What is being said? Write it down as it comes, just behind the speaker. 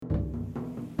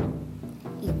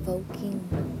evoking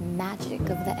magic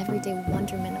of the everyday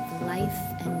wonderment of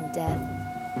life and death,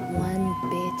 one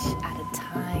bitch at a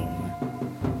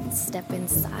time. Step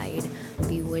inside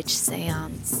Bewitched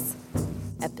Seance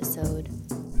episode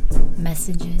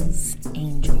Messages,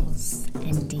 Angels,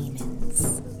 and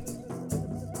Demons.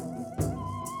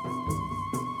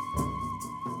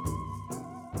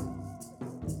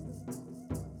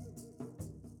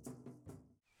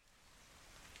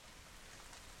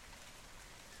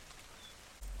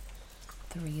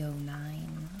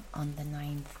 On the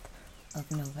 9th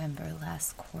of November,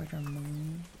 last quarter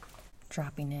moon,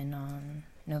 dropping in on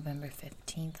November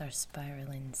 15th, our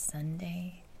spiraling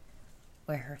Sunday,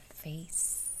 where her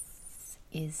face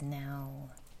is now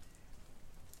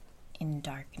in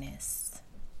darkness,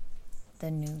 the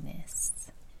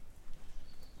newness.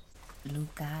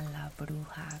 Luca La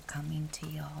Bruja coming to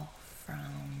y'all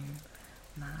from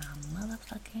my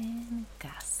motherfucking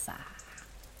casa.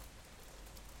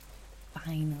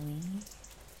 Finally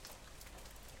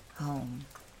home.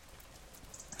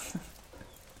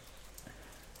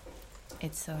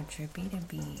 It's so trippy to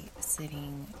be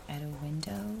sitting at a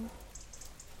window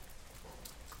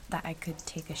that I could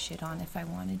take a shit on if I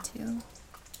wanted to.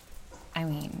 I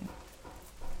mean,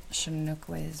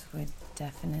 Chinookwiz would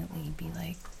definitely be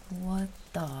like, what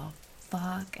the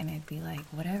fuck? And I'd be like,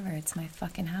 whatever, it's my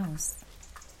fucking house.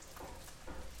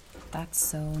 That's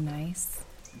so nice.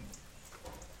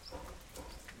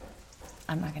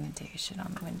 I'm not gonna take a shit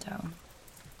on the window.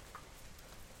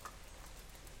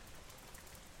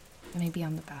 Maybe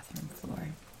on the bathroom floor.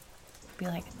 Be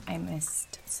like, I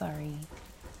missed, sorry.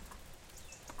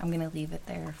 I'm gonna leave it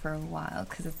there for a while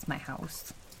because it's my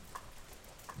house.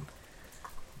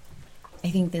 I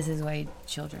think this is why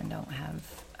children don't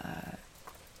have,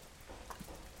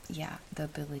 the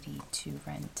ability to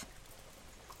rent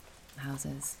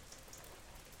houses.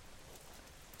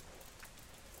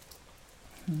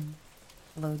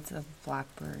 Loads of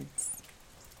blackbirds,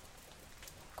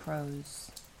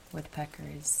 crows,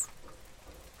 woodpeckers.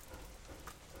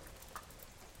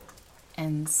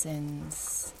 And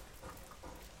since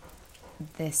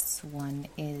this one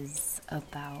is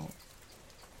about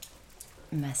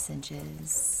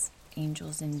messages,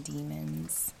 angels and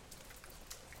demons,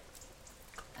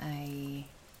 I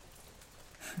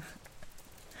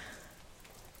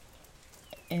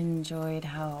enjoyed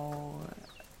how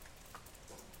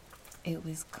it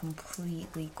was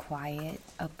completely quiet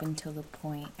up until the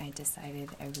point I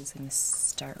decided I was going to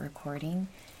start recording.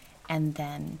 And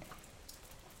then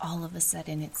all of a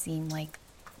sudden it seemed like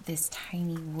this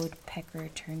tiny woodpecker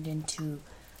turned into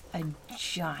a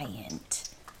giant.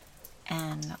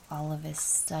 And all of a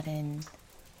sudden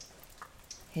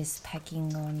his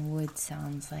pecking on wood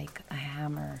sounds like a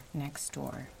hammer next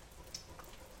door.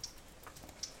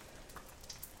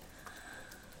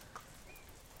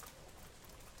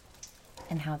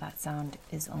 And how that sound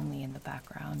is only in the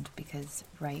background because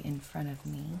right in front of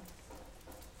me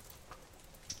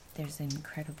there's an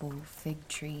incredible fig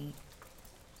tree.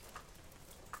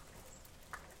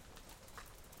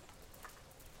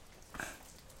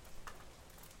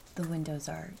 The windows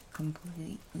are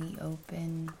completely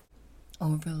open,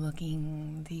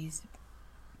 overlooking these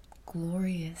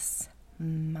glorious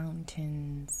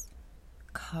mountains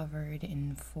covered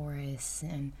in forests.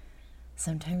 And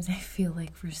sometimes I feel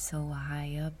like we're so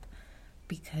high up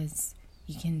because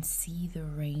you can see the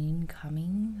rain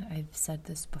coming. I've said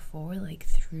this before, like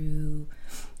through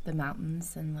the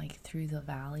mountains and like through the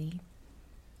valley.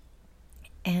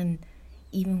 And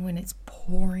even when it's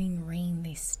pouring rain,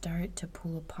 they start to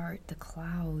pull apart the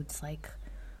clouds like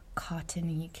cotton,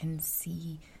 and you can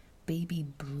see baby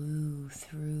blue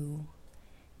through.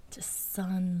 Just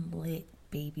sunlit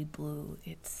baby blue.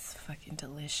 It's fucking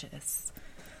delicious.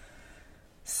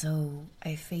 So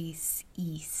I face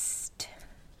east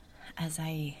as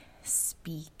I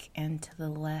speak, and to the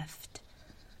left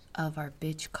of our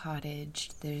bitch cottage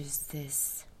there's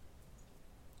this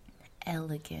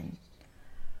elegant,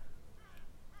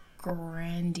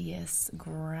 grandiose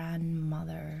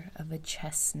grandmother of a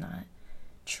chestnut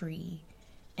tree,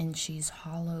 and she's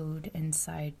hollowed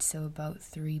inside so about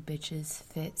 3 bitches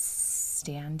fit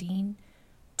standing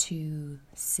to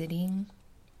sitting.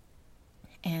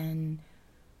 And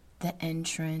the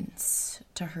entrance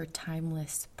to her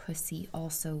timeless pussy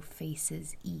also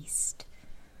faces east.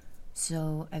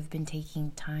 So I've been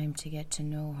taking time to get to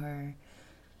know her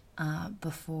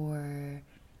before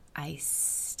I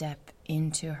step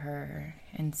into her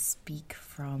and speak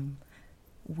from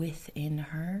within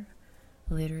her,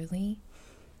 literally.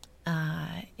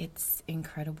 It's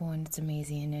incredible and it's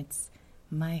amazing, and it's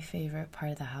my favorite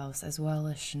part of the house, as well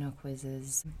as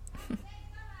Chinookwiz's.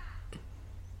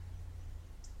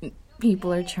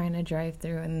 people are trying to drive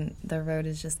through and the road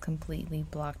is just completely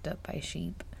blocked up by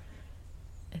sheep.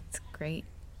 It's great.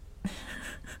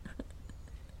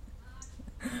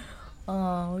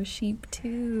 Oh, sheep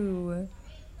too.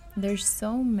 There's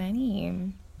so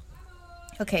many.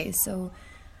 Okay, so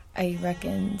I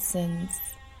reckon since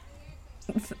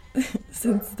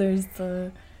there's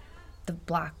the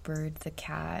blackbird, the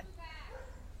cat,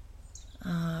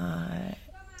 the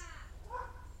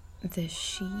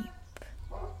sheep,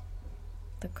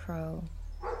 the crow,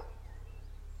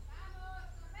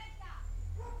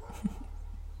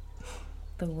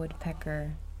 the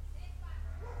woodpecker.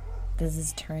 This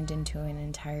is turned into an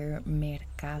entire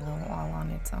mercado all on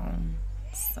its own.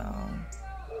 So,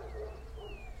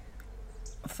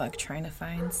 fuck trying to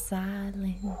find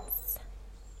silence.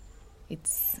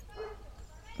 It's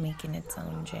making its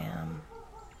own jam.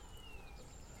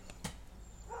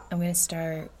 I'm gonna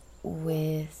start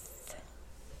with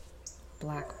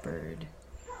blackbird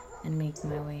and make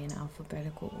my way in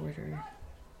alphabetical order.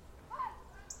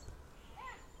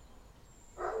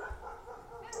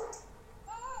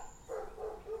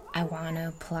 I want to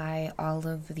apply all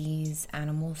of these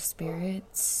animal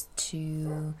spirits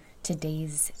to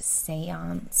today's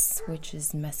seance, which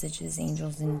is messages,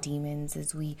 angels, and demons,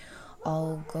 as we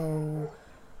all go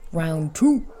round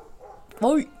 2,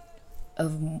 fight,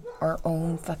 of our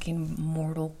own fucking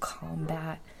mortal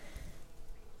combat.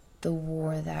 The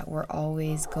war that we're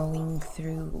always going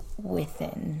through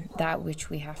within, that which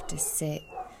we have to sit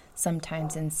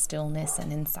sometimes in stillness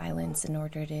and in silence in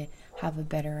order to have a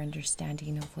better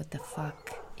understanding of what the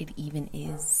fuck it even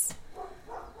is.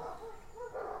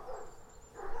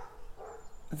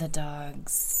 The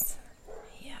dogs.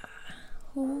 Yeah.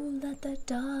 Oh, let the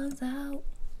dogs out.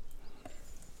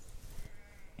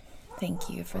 Thank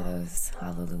you for those.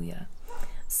 Hallelujah.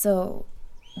 So,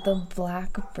 the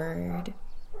blackbird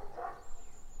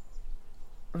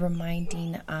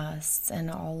reminding us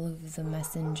and all of the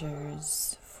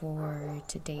messengers for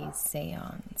today's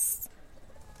seance,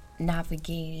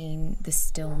 navigating the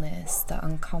stillness, the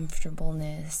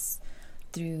uncomfortableness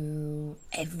through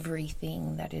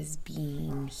everything that is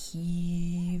being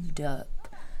heaved up,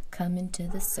 coming to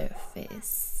the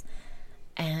surface.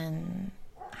 And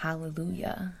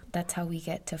hallelujah, that's how we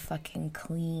get to fucking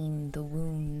clean the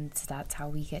wounds. That's how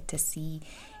we get to see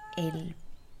la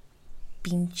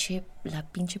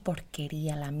pinche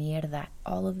porquería, la mierda,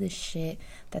 all of this shit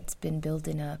that's been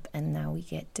building up, and now we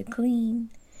get to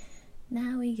clean.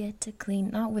 Now we get to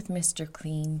clean, not with Mr.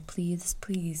 Clean, please,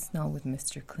 not with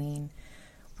Mr. Clean,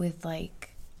 with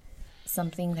like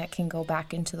something that can go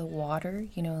back into the water,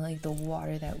 you know, like the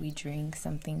water that we drink,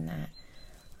 something that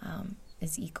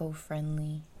is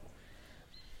eco-friendly.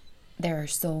 There are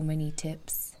so many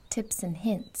tips and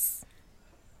hints.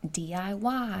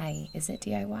 DIY. Is it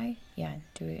DIY? Yeah,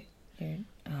 do it.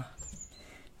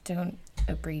 Don't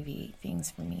abbreviate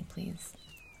things for me, please.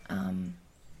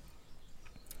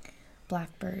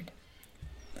 Blackbird.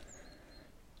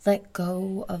 Let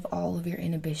go of all of your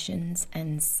inhibitions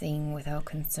and sing without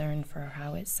concern for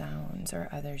how it sounds or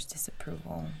others'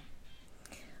 disapproval.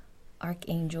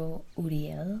 Archangel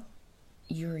Uriel,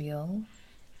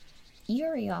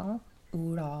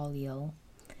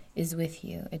 is with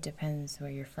you. It depends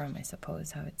where you're from, I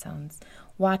suppose, how it sounds.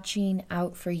 Watching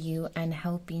out for you and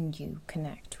helping you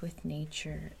connect with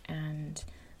nature and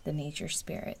the nature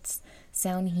spirits.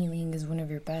 Sound healing is one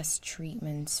of your best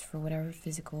treatments for whatever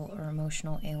physical or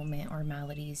emotional ailment or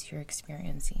maladies you're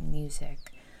experiencing.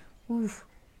 Music. Oof.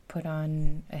 Put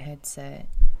on a headset.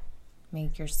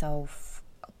 Make yourself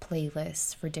a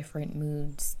playlist for different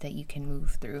moods that you can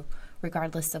move through,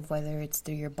 regardless of whether it's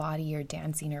through your body or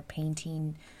dancing or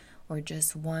painting, or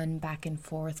just one back and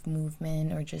forth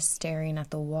movement, or just staring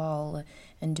at the wall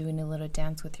and doing a little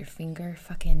dance with your finger.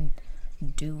 Fucking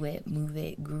do it, move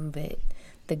it, groove it.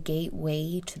 The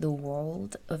gateway to the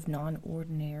world of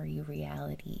non-ordinary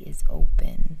reality is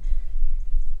open,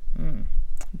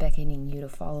 beckoning you to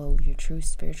follow your true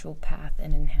spiritual path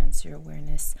and enhance your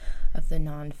awareness of the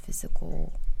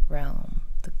non-physical realm.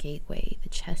 The gateway, the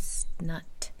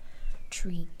chestnut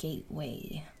tree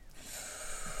gateway.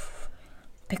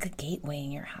 Pick a gateway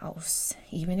in your house,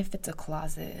 even if it's a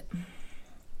closet.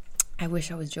 I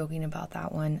wish I was joking about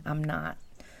that one. I'm not.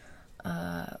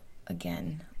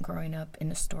 Again, growing up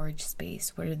in a storage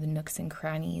space, what are the nooks and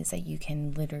crannies that you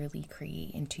can literally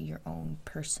create into your own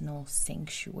personal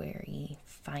sanctuary?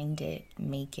 Find it,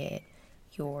 make it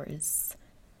yours.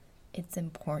 It's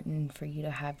important for you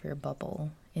to have your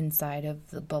bubble inside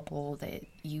of the bubble that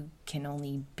you can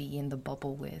only be in the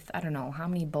bubble with. I don't know, how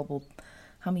many bubble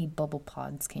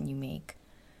pods can you make?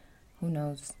 Who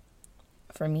knows?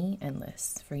 For me,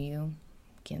 endless. For you,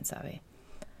 Quien sabe.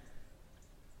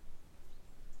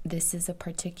 This is a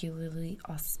particularly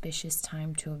auspicious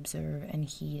time to observe and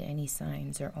heed any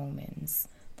signs or omens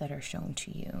that are shown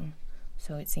to you.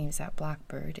 So it seems that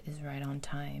Blackbird is right on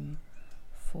time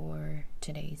for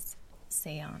today's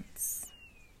seance.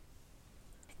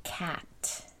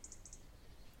 Cat.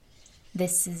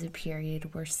 This is a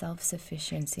period where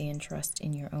self-sufficiency and trust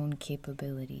in your own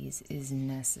capabilities is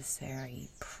necessary.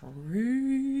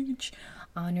 Preach!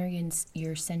 Honor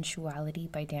your sensuality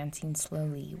by dancing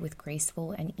slowly with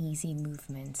graceful and easy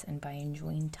movements and by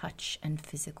enjoying touch and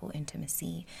physical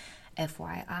intimacy.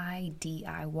 FYI,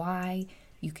 DIY,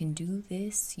 you can do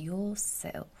this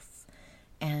yourself.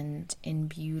 And in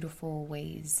beautiful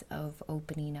ways of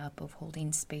opening up, of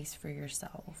holding space for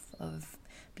yourself, of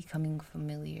becoming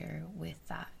familiar with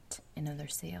that. Another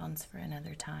seance for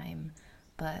another time.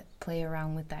 But play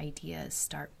around with the ideas,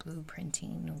 start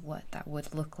blueprinting what that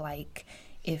would look like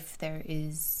if there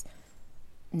is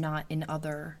not an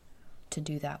other to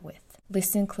do that with.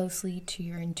 Listen closely to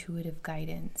your intuitive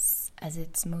guidance, as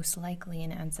it's most likely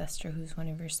an ancestor who's one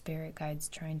of your spirit guides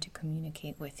trying to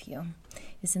communicate with you.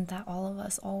 Isn't that all of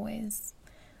us always?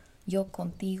 Yo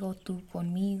contigo, tú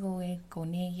conmigo, él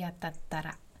con ella,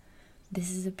 tatara.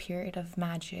 This is a period of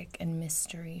magic and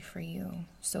mystery for you,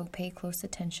 so pay close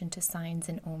attention to signs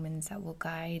and omens that will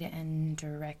guide and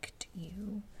direct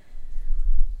you.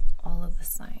 All of the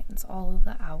signs, all of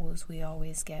the owls we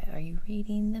always get. Are you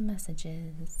reading the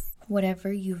messages?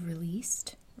 Whatever you've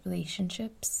released,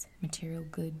 relationships, material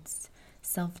goods,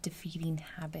 self-defeating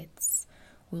habits,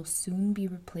 will soon be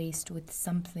replaced with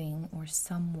something or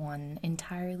someone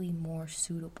entirely more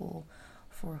suitable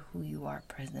for who you are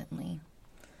presently.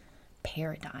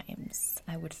 Paradigms,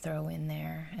 I would throw in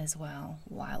there as well.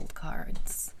 Wild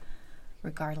cards.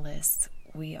 Regardless,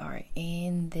 we are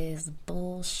in this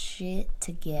bullshit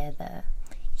together.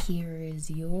 Here is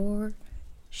your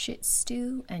shit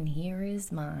stew and here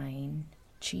is mine.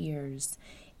 Cheers.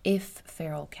 If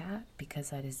feral cat,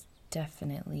 because that is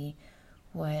definitely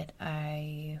what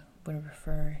I would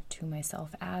refer to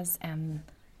myself as, and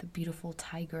the beautiful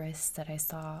tigress that I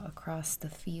saw across the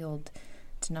field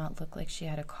to not look like she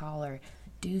had a collar.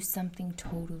 Do something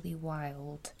totally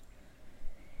wild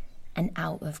and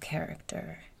out of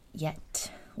character,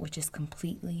 yet, which is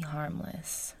completely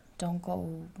harmless. Don't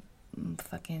go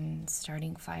fucking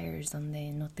starting fires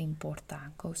donde no te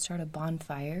importa. Go start a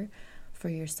bonfire for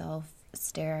yourself.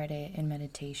 Stare at it in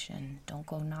meditation. Don't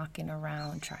go knocking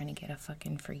around trying to get a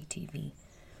fucking free TV.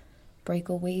 Break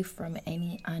away from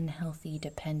any unhealthy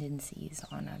dependencies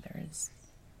on others.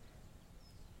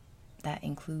 That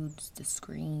includes the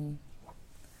screen.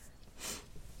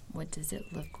 What does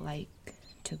it look like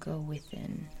to go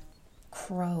within?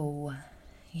 Crow.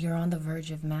 You're on the verge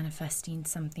of manifesting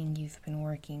something you've been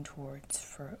working towards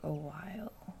for a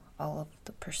while. All of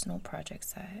the personal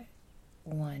projects that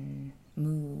one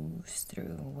moves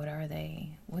through. What are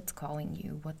they? What's calling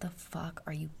you? What the fuck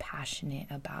are you passionate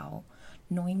about?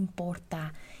 No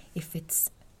importa if it's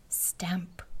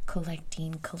stamp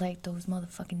collecting. Collect those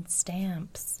motherfucking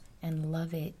stamps and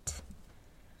love it.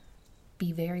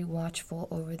 Be very watchful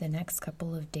over the next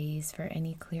couple of days for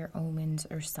any clear omens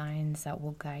or signs that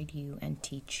will guide you and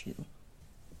teach you.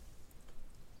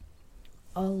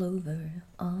 All over,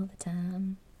 all the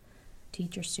time.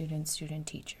 Teacher, student, student,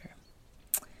 teacher.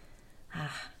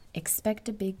 Expect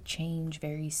a big change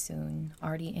very soon.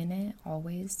 Already in it,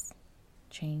 always.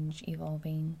 Change,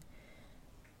 evolving.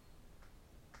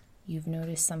 You've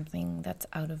noticed something that's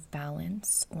out of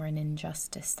balance or an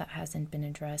injustice that hasn't been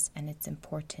addressed, and it's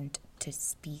important to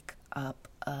speak up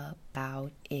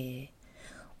about it.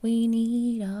 We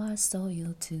need our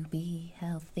soil to be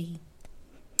healthy.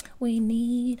 We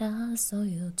need our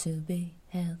soil to be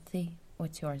healthy.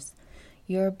 What's yours?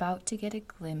 You're about to get a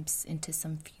glimpse into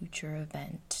some future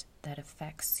event that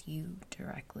affects you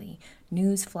directly.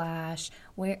 Newsflash,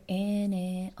 we're in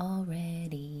it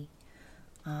already.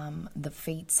 The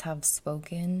fates have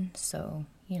spoken, so,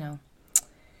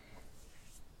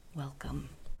 welcome.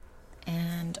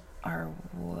 And our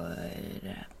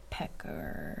woodpecker.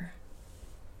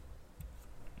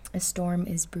 A storm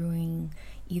is brewing,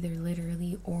 either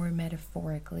literally or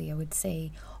metaphorically. I would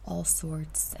say all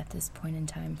sorts at this point in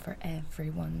time for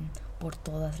everyone, por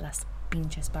todas las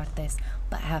pinches partes,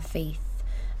 but have faith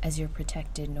as you're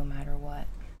protected no matter what.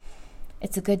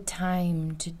 It's a good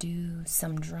time to do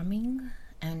some drumming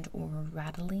and or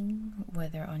rattling,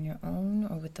 whether on your own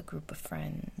or with a group of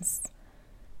friends.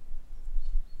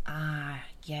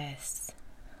 Yes.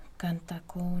 Canta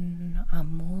con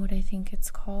Amor, I think it's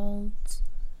called.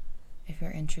 If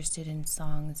you're interested in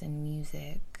songs and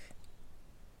music,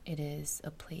 It is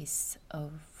a place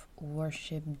of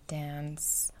worship,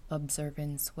 dance,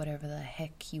 observance, whatever the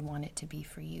heck you want it to be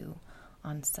for you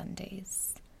on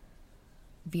Sundays.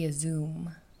 Via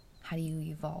Zoom, how do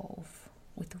you evolve?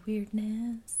 With the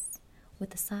weirdness,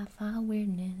 with the sci-fi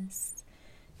weirdness.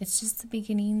 It's just the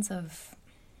beginnings of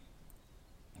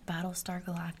Battlestar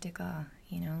Galactica,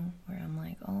 where I'm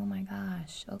like, oh my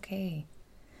gosh, okay,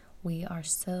 we are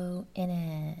so in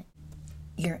it.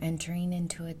 You're entering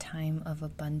into a time of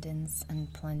abundance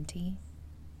and plenty.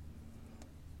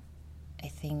 I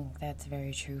think that's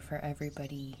very true for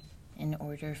everybody. In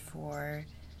order for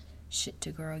shit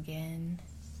to grow again,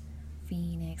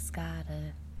 Phoenix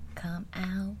gotta come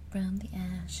out from the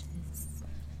ashes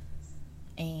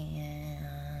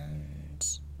and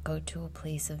go to a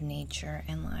place of nature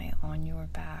and lie on your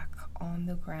back on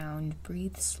the ground.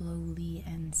 Breathe slowly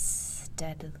and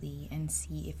steadily and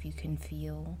see if you can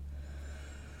feel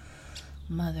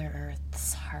Mother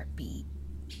Earth's heartbeat.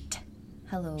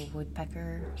 Hello,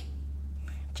 woodpecker.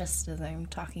 Just as I'm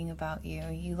talking about you.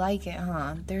 You like it,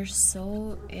 huh? They're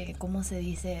so, ¿cómo se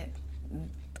dice?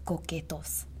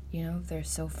 Coquetos. They're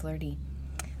so flirty.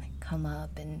 Come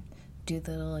up and do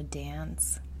the little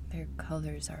dance. Their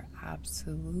colors are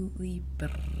absolutely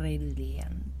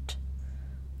brilliant.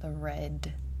 The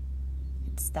red.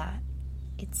 It's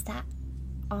that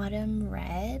autumn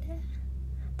red.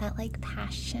 That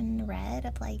passion red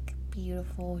of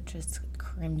beautiful just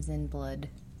crimson blood.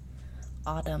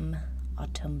 Autumn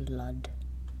blood.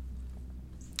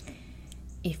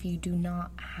 If you do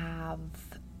not have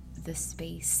the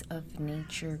space of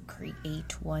nature,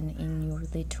 create one in your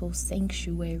little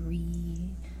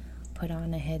sanctuary. Put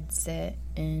on a headset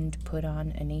and put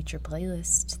on a nature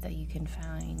playlist that you can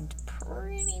find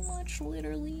pretty much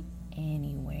literally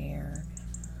anywhere.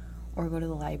 Or go to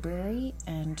the library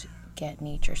and get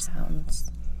nature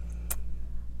sounds.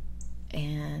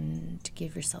 And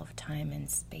give yourself time and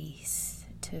space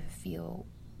to feel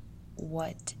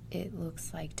what it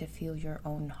looks like to feel your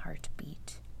own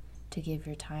heartbeat. To give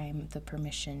your time the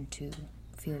permission to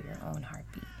feel your own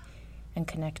heartbeat and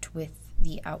connect with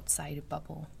the outside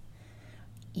bubble.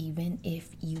 Even if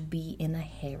you be in a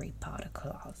Harry Potter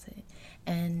closet,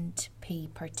 and pay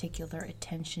particular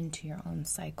attention to your own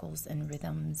cycles and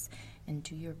rhythms and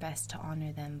do your best to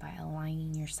honor them by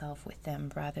aligning yourself with them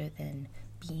rather than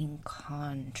being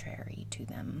contrary to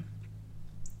them.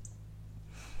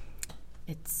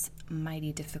 It's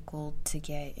mighty difficult to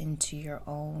get into your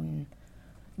own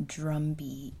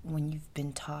drumbeat when you've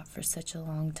been taught for such a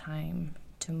long time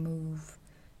to move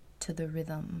to the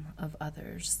rhythm of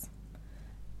others.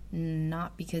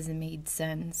 Not because it made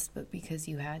sense, but because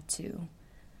you had to.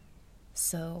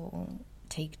 So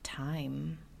take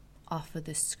time off of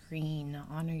the screen,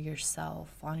 honor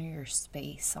yourself, honor your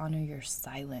space, honor your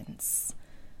silence,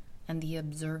 and the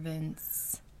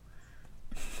observance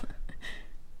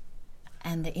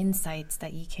and the insights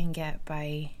that you can get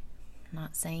by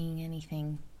not saying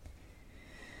anything.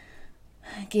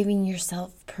 Giving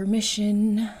yourself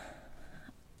permission.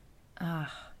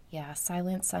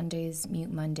 Silent Sundays,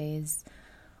 mute Mondays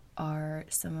are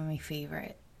some of my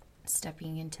favorite.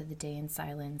 Stepping into the day in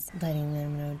silence, letting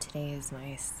them know today is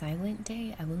my silent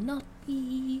day. I will not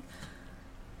be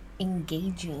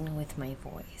engaging with my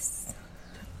voice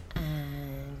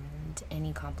and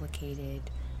any complicated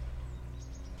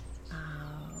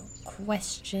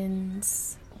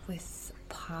questions with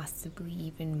possibly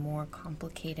even more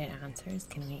complicated answers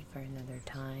can wait for another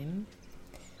time.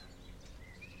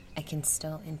 I can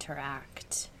still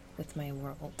interact with my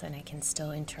world, and I can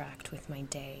still interact with my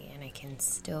day, and I can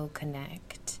still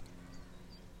connect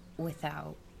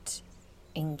without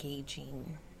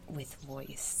engaging with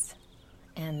voice.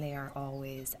 And they are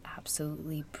always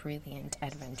absolutely brilliant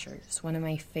adventures. One of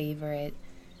my favorite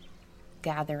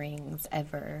gatherings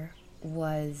ever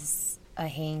was a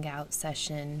hangout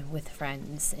session with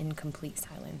friends in complete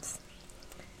silence.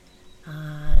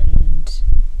 And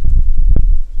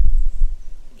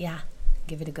yeah,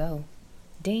 give it a go.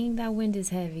 Dang, that wind is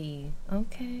heavy.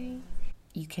 Okay.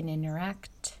 You can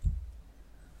interact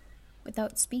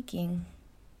without speaking.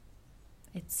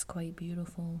 It's quite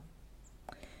beautiful.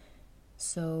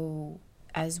 So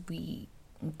as we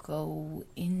go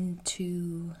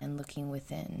into and looking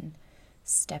within,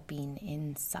 stepping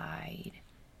inside,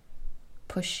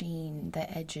 pushing the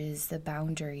edges, the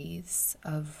boundaries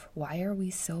of why are we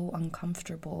so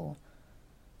uncomfortable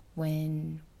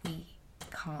when we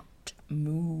can't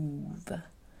move,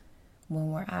 when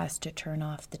we're asked to turn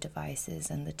off the devices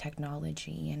and the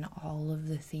technology and all of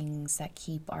the things that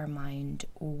keep our mind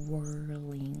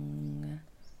whirling.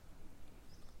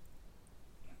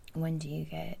 When do you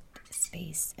get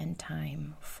space and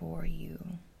time for you?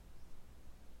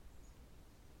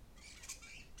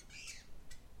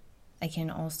 I can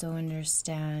also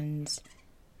understand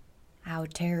how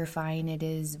terrifying it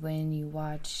is when you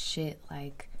watch shit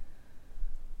like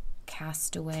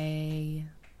Castaway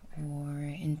or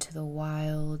Into the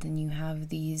Wild and you have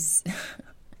these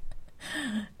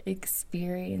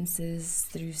experiences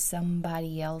through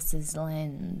somebody else's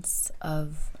lens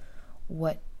of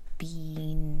what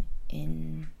being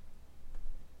in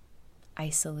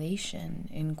isolation,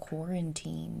 in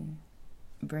quarantine,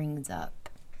 brings up.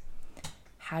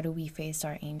 How do we face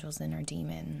our angels and our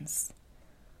demons?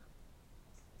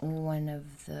 One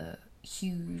of the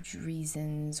huge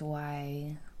reasons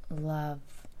why love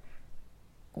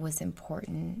was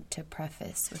important to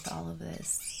preface with all of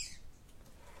this.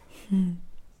 Oh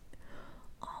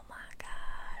my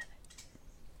God.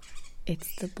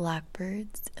 It's the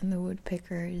blackbirds and the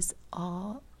woodpeckers,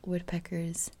 all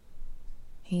woodpeckers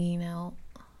hanging out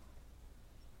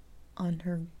on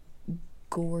her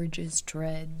gorgeous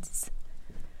dreads.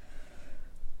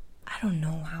 I don't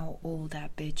know how old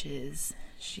that bitch is.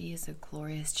 She is a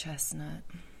glorious chestnut.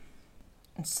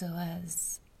 And so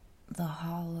as the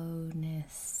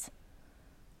hollowness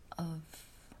of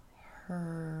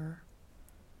her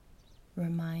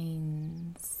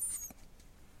reminds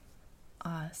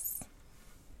us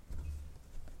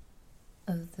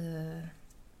of the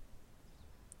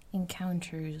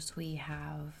encounters we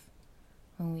have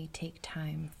when we take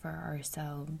time for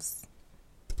ourselves.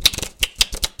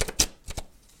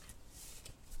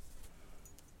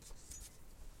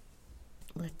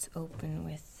 Let's open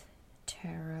with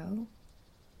tarot.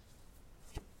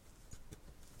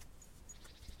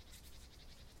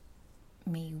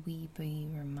 May we be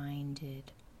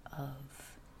reminded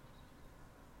of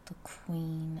the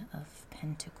Queen of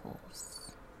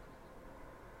Pentacles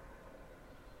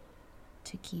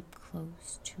to keep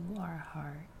close to our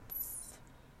hearts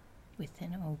with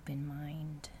an open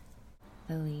mind.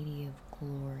 The Lady of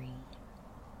Glory,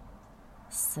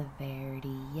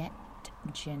 severity yet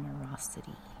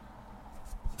generosity,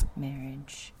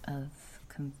 marriage of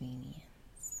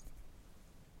convenience.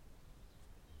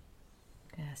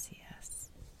 Yes.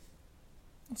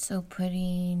 So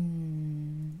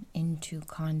putting into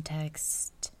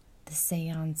context the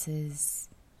seances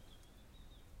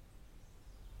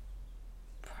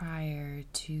prior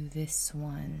to this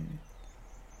one,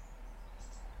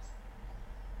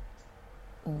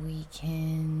 we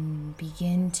can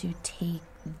begin to take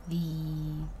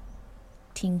the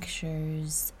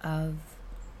tinctures of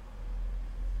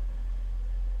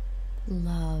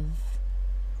love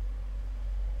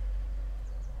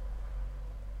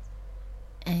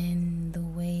and the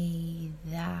way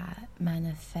that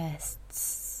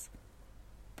manifests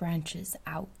branches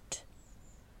out.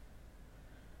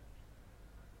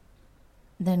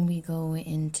 Then we go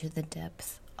into the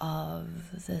depth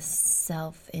of the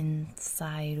self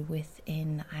inside,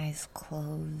 within, eyes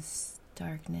closed,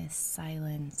 darkness,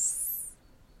 silence,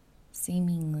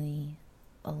 seemingly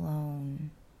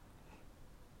alone.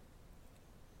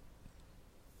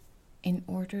 In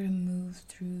order to move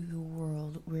through the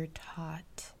world, we're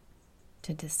taught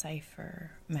to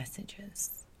decipher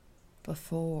messages.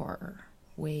 Before,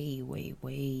 way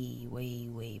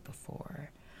before,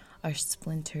 our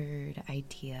splintered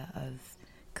idea of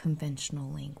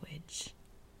conventional language.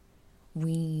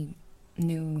 We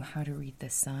knew how to read the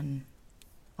sun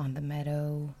on the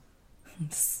meadow,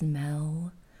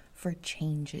 smell for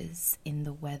changes in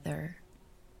the weather,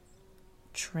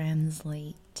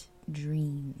 translate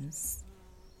dreams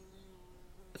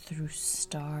through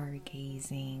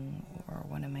stargazing, or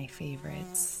one of my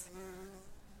favorites,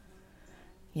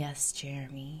 yes,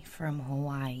 Jeremy from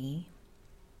Hawaii,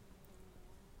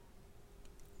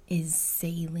 is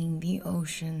sailing the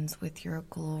oceans with your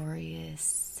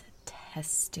glorious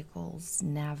testicles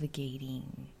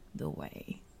navigating the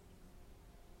way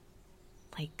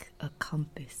like a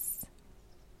compass.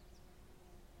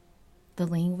 The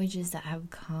languages that have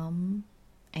come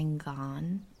and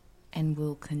gone and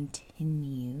will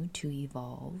continue to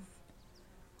evolve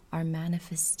are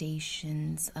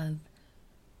manifestations of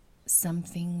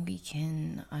something we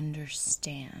can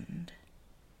understand,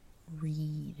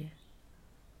 read,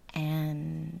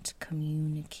 and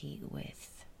communicate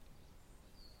with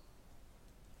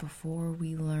before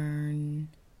we learn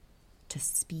to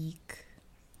speak,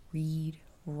 read,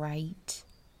 write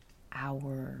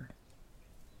our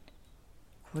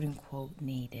quote-unquote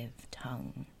native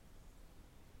tongue.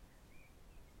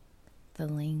 The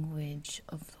language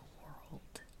of the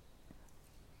world.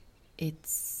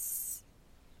 It's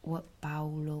what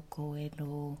Paulo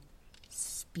Coelho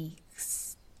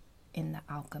speaks in The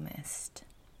Alchemist.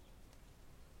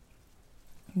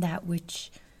 That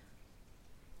which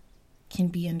can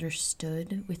be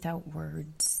understood without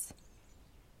words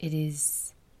It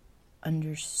is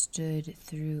understood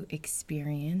through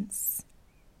experience,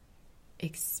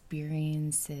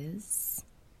 experiences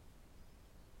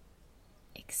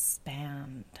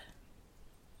expand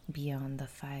beyond the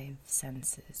five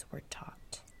senses we're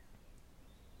taught.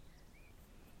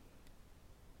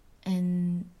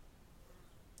 And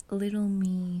little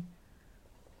me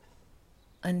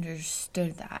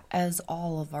understood that, as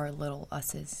all of our little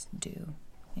us's do.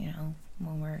 You know,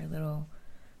 when we're little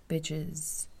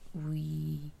bitches,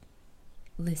 we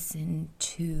listen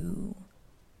to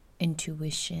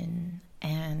intuition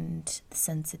and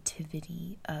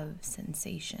sensitivity of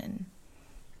sensation.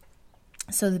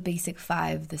 So the basic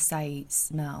five, the sight,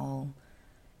 smell,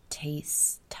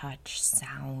 taste, touch,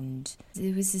 sound.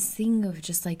 It was this thing of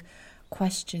just like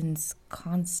questions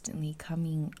constantly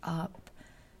coming up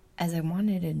as I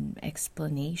wanted an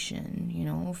explanation, you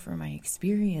know, for my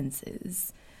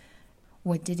experiences.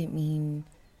 What did it mean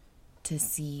to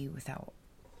see without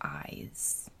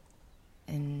eyes?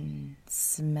 And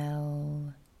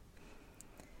smell,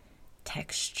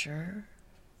 texture,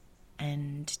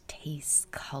 and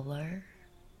taste, color,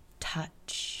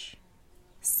 touch,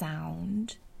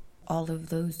 sound. All of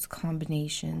those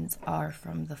combinations are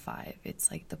from the five.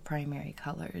 It's like the primary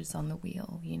colors on the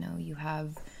wheel. You know, you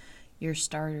have your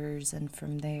starters, and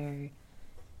from there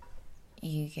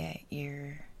you get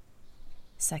your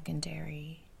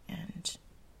secondary and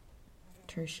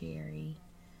tertiary.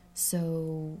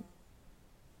 So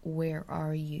where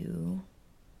are you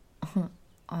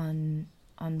on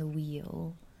the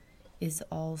wheel is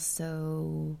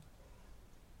also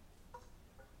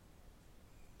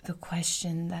the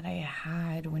question that I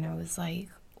had when I was like,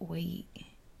 wait,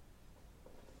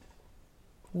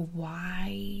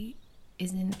 why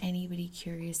isn't anybody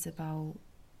curious about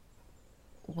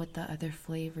what the other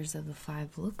flavors of the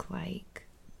five look like?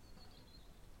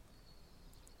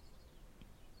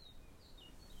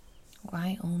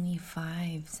 Why only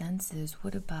five senses?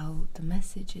 What about the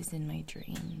messages in my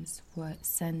dreams? What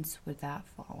sense would that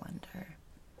fall under?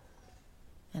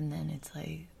 And then it's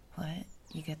like, what?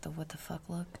 You get the what the fuck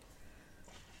look?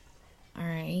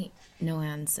 Alright, no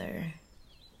answer.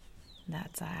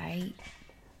 That's alright.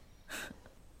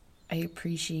 I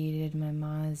appreciated my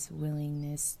ma's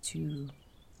willingness to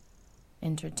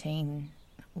entertain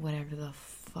whatever the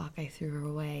fuck I threw her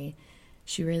away.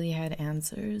 She really had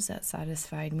answers that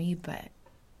satisfied me, but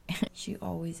she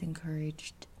always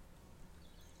encouraged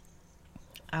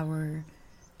our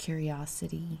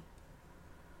curiosity,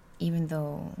 even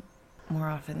though more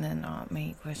often than not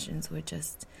my questions would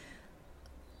just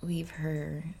leave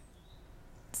her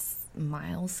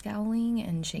scowling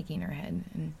and shaking her head.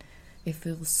 And I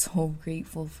feel so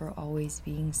grateful for always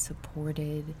being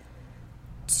supported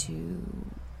to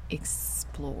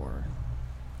explore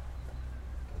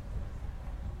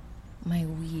my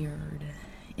weird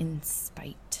in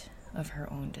spite of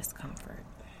her own discomfort.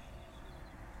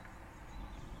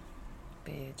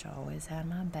 Bitch always had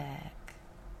my back.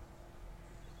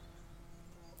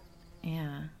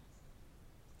 Yeah,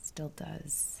 still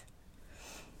does.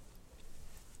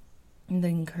 And the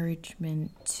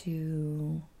encouragement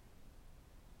to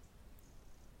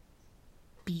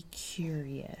be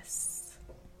curious.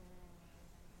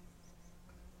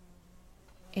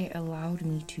 It allowed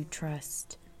me to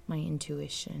trust my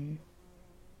intuition.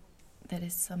 That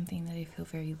is something that I feel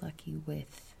very lucky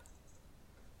with.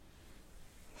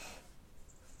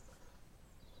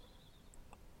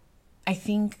 I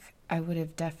think I would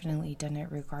have definitely done it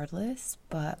regardless,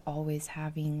 but always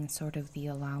having sort of the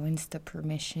allowance, the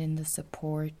permission, the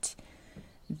support,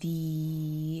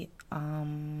 the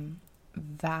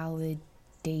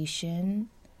validation,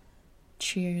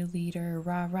 cheerleader,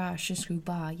 rah rah,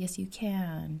 shushuba, yes you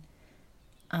can,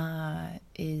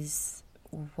 is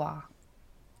wah.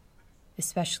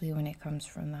 Especially when it comes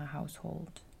from the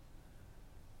household.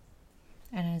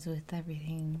 And as with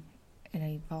everything, it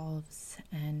evolves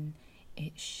and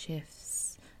it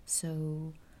shifts.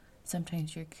 So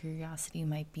sometimes your curiosity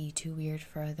might be too weird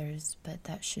for others, but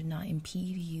that should not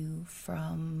impede you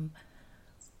from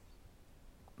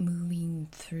moving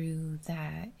through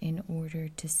that in order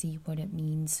to see what it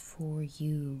means for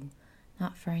you,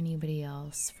 not for anybody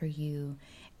else, for you.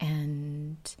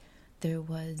 And there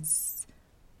was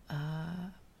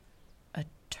a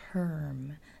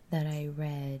term that I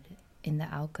read in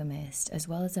The Alchemist, as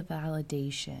well as a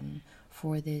validation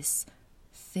for this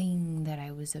thing that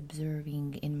I was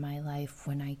observing in my life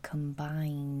when I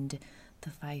combined the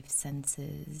five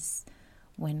senses,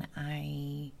 when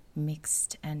I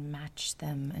mixed and matched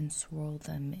them and swirled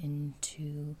them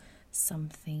into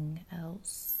something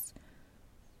else.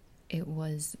 It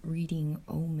was reading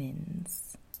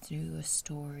omens. through a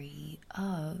story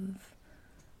of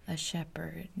a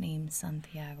shepherd named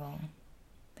Santiago.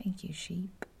 Thank you,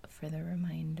 sheep, for the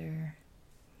reminder.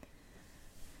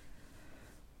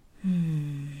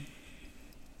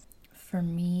 For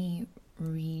me,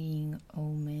 reading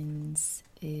omens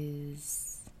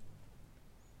is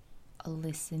a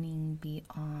listening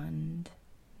beyond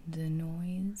the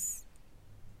noise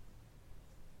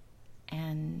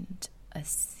and a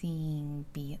seeing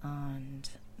beyond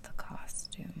the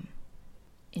costume.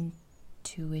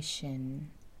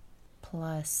 Intuition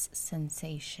plus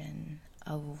sensation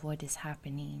of what is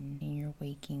happening in your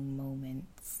waking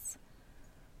moments.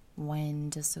 When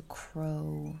does a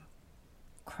crow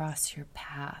cross your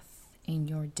path in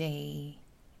your day?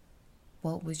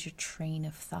 What was your train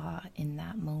of thought in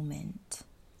that moment?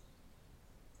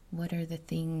 What are the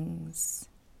things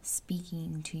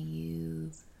speaking to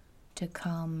you to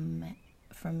come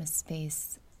from a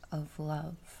space of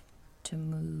love, to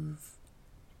move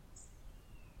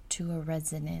to a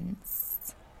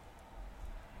resonance?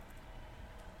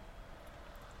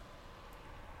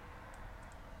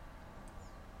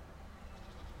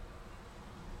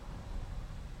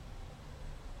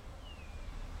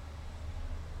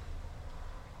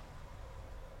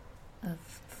 Of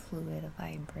fluid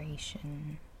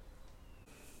vibration.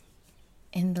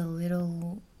 In the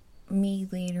little me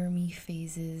later me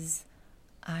phases,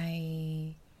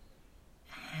 I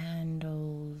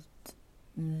handled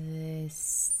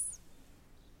this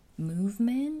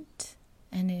movement,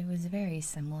 and it was very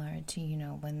similar to,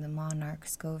 when the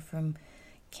monarchs go from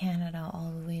Canada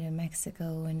all the way to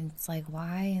Mexico, and it's like,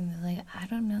 why? And they're like, I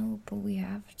don't know, but we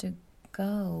have to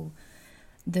go.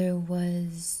 There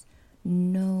was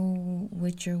no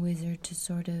witch or wizard to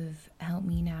sort of help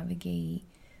me navigate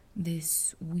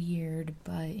this weird,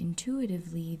 but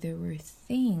intuitively there were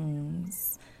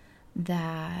things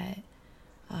that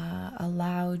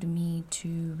allowed me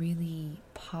to really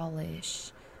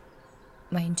polish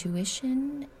my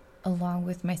intuition along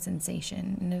with my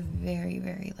sensation in a very,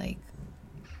 very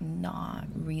not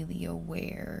really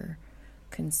aware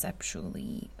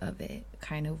conceptually of it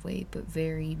kind of way, but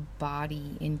very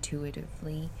body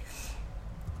intuitively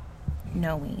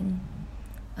knowing,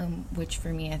 which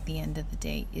for me at the end of the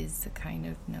day is the kind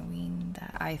of knowing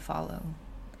that I follow,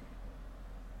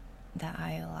 that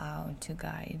I allow to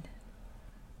guide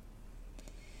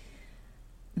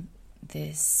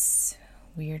this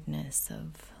weirdness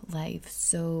of life.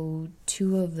 So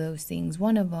 2 of those things,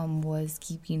 one of them was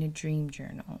keeping a dream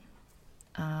journal.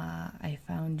 I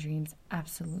found dreams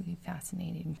absolutely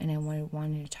fascinating, and I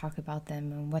wanted to talk about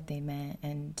them and what they meant,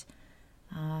 and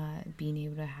being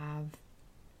able to have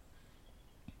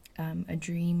a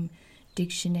dream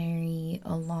dictionary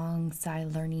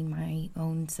alongside learning my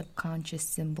own subconscious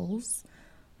symbols,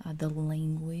 the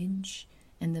language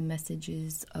and the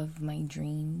messages of my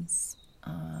dreams.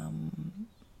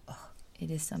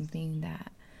 It is something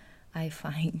that I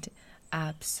find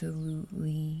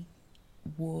absolutely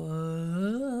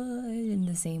would, in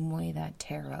the same way that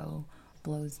tarot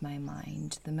blows my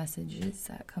mind. The messages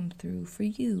that come through for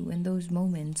you in those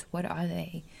moments, what are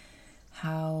they?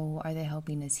 How are they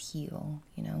helping us heal?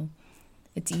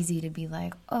 It's easy to be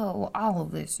like, oh, all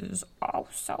of this is all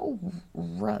so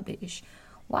rubbish.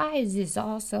 Why is this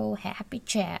all so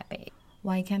happy-chappy?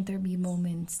 Why can't there be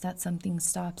moments that something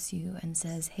stops you and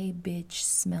says, hey, bitch,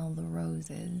 smell the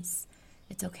roses?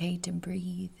 It's okay to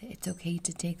breathe. It's okay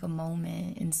to take a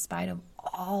moment in spite of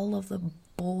all of the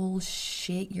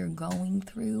bullshit you're going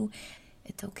through.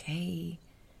 It's okay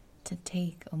to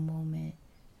take a moment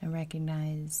and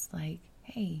recognize,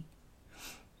 hey,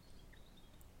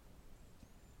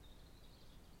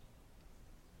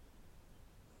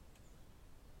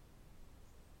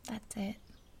 that's it.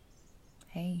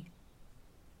 Hey.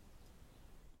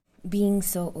 Being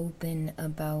so open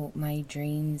about my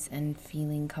dreams and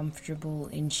feeling comfortable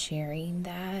in sharing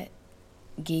that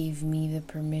gave me the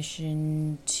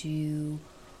permission to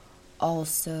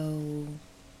also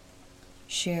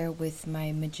share with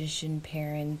my magician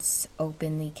parents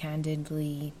openly,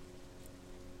 candidly,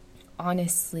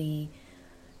 honestly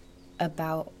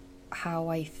about how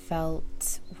I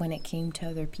felt when it came to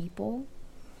other people.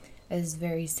 I was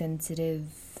very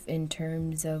sensitive in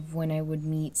terms of when I would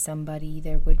meet somebody,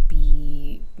 there would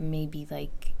be maybe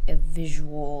a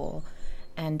visual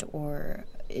and or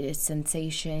a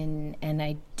sensation, and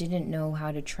I didn't know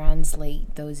how to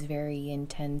translate those very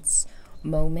intense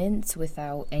moments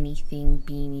without anything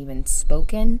being even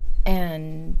spoken.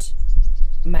 And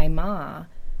my ma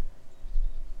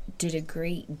did a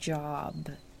great job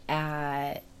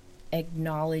at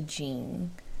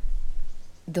acknowledging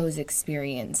those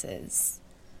experiences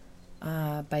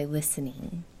by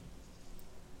listening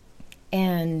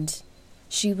And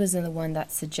she was the one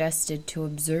that suggested to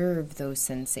observe those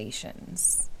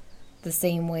sensations the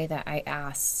same way that I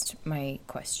asked my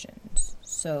questions.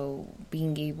 So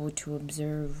being able to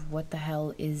observe what the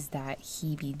hell is that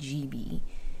heebie-jeebie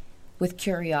with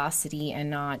curiosity and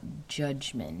not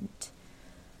judgment,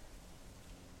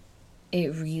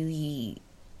 it really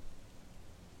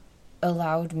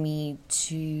allowed me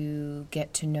to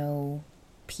get to know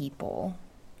people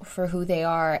for who they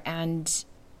are. And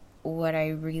what I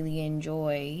really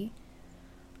enjoy,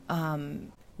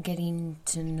 getting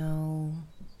to know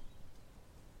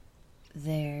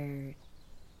their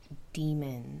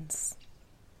demons.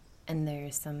 And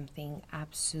there's something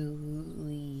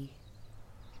absolutely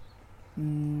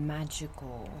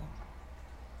magical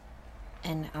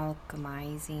and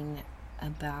alchemizing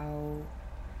about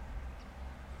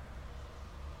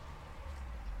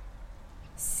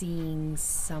seeing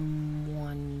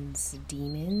someone's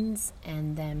demons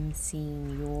and them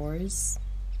seeing yours,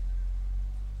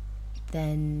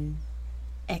 then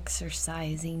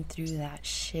exercising through that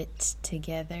shit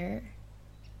together,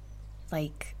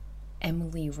 like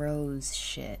Emily Rose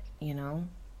shit, you know?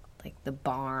 Like the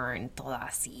barn, toda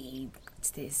así,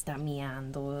 se está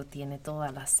miando, tiene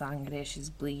toda la sangre, she's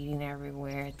bleeding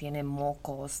everywhere, tiene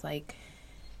mocos, like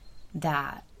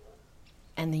that.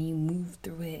 And then you move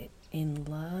through it in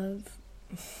love.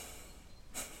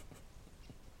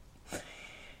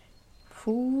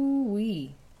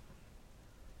 Hoo-wee.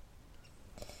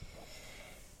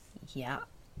 Yeah,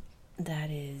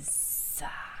 that is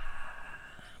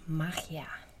magia.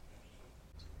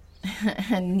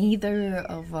 And neither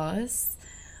of us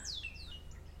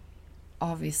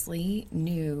obviously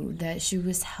knew that she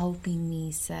was helping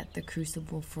me set the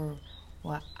crucible for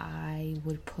what I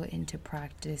would put into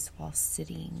practice while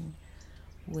sitting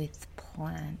with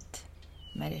plant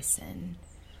medicine.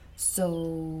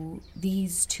 So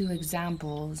these two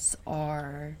examples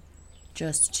are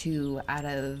just two out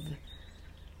of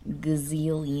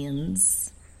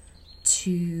gazillions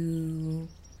to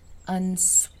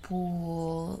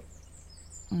unspool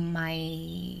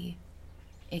my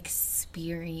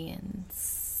experience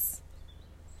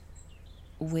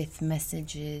with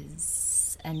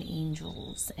messages and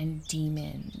angels and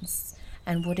demons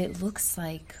and what it looks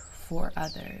like for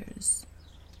others.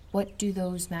 What do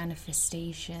those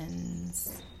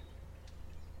manifestations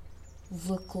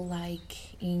look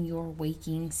like in your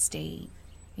waking state,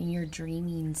 in your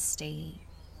dreaming state,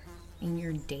 in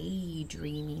your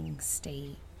daydreaming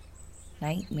state,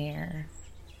 nightmare,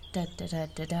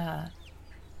 da-da-da-da-da.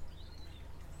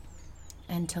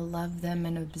 And to love them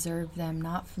and observe them,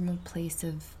 not from a place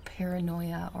of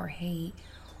paranoia or hate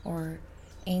or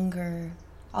anger.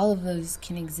 All of those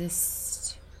can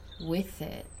exist with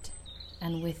it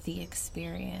and with the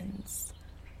experience.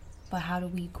 But how do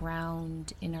we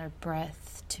ground in our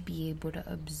breath to be able to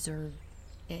observe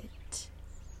it?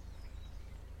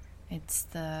 It's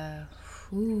the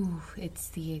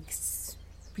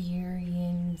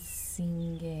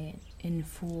experiencing it in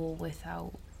full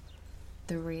without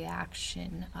the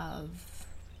reaction of,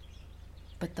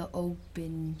 but the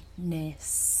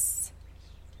openness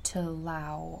to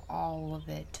allow all of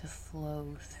it to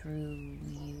flow through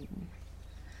you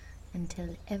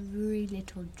until every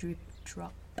little drip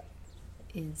drop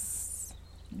is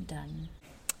done.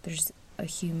 There's a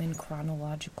human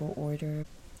chronological order: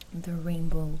 the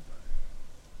rainbow,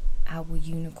 owl,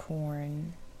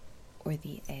 unicorn, or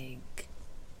the egg.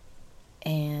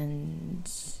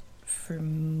 And for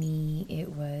me, it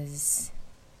was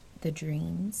the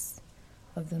dreams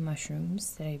of the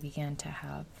mushrooms that I began to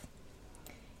have,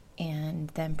 and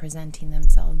them presenting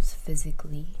themselves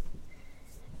physically,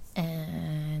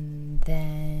 and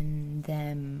then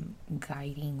them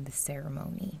guiding the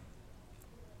ceremony,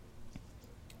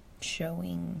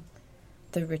 showing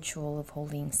the ritual of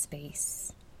holding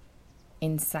space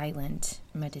in silent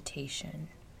meditation,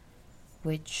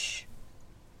 which,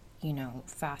 you know,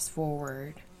 fast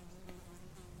forward,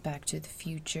 Back to the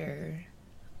Future,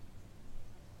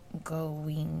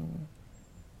 going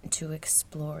to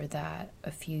explore that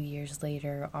a few years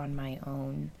later on my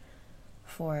own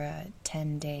for a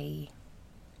 10-day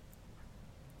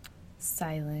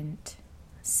silent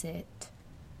sit,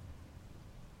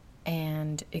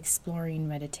 and exploring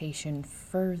meditation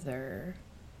further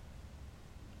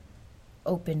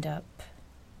opened up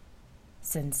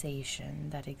sensation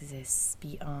that exists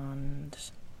beyond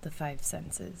the five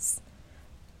senses.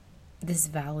 This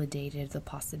validated the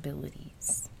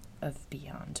possibilities of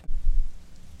beyond.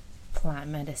 Plant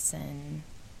medicine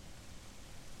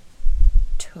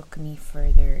took me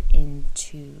further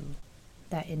into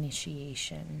that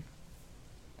initiation.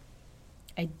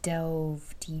 I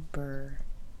delve deeper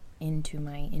into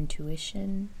my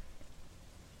intuition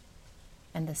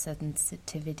and the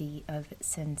sensitivity of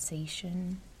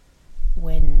sensation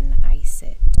when I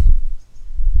sit,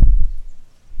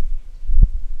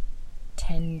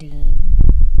 tending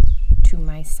to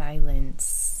my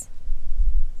silence.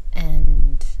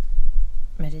 And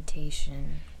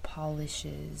meditation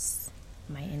polishes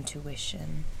my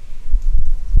intuition,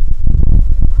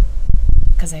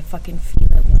 because I fucking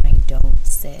feel it when I don't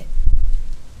sit.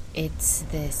 It's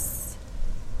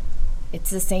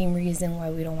the same reason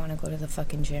why we don't want to go to the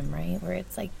fucking gym, right? Where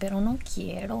it's like, pero no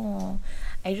quiero.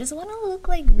 I just want to look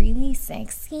like really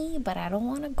sexy, but I don't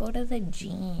want to go to the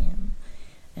gym.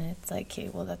 And it's like, okay,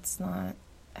 well, that's not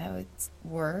how it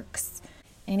works.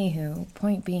 Anywho,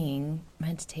 point being,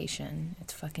 meditation.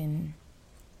 It's fucking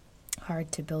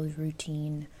hard to build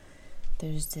routine.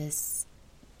 There's this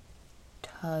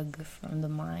tug from the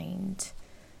mind.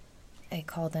 I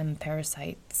call them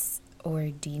parasites or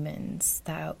demons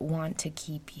that want to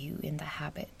keep you in the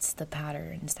habits, the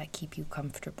patterns that keep you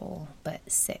comfortable but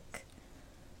sick.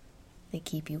 They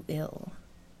keep you ill.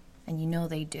 And you know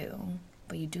they do,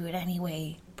 but you do it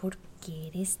anyway.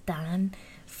 Porque eres tan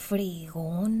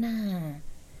fregona.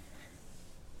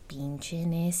 Pinche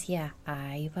necia,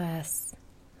 ahí vas.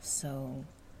 So,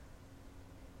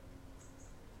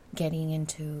 getting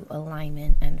into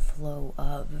alignment and flow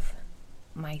of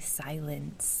my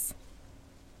silence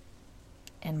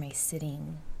and my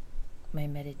sitting, my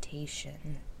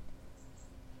meditation,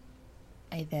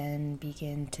 I then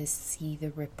begin to see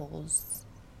the ripples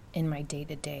in my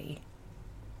day-to-day.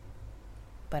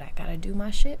 But I gotta do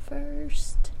my shit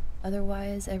first.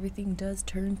 Otherwise, everything does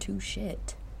turn to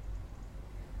shit.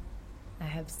 I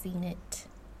have seen it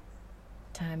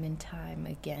time and time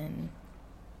again.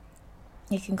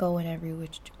 It can go in every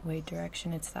which way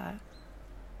direction. It's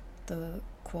the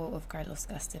quote of Carlos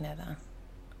Castaneda.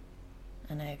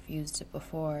 And I've used it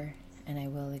before, and I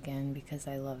will again because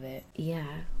I love it.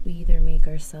 Yeah, we either make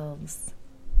ourselves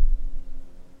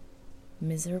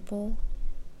miserable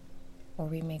or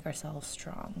we make ourselves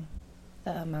strong.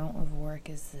 The amount of work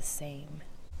is the same.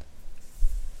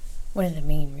 One of the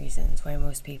main reasons why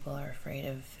most people are afraid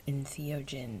of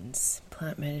entheogens,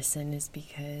 plant medicine, is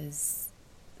because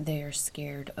they are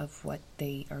scared of what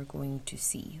they are going to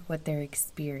see, what their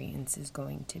experience is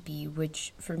going to be,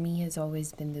 which for me has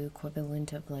always been the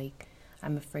equivalent of like,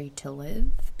 I'm afraid to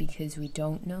live because we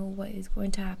don't know what is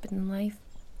going to happen in life.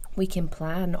 We can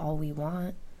plan all we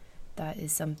want. That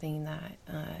is something that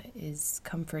is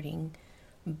comforting,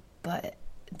 but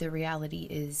the reality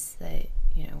is that,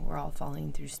 you know, we're all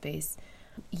falling through space.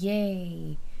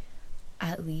 Yay!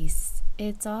 At least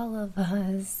it's all of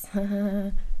us.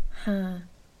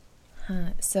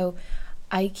 So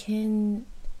I can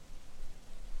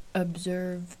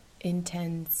observe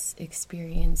intense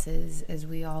experiences as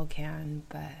we all can,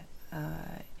 but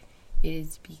it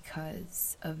is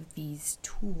because of these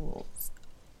tools.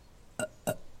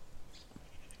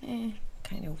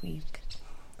 Kind of weak.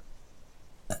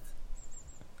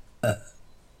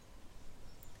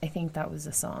 I think that was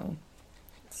a song.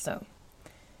 So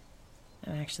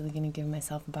I'm actually going to give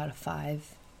myself about a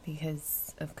 5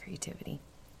 because of creativity.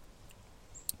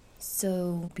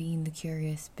 So, being the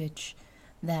curious bitch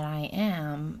that I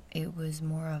am, it was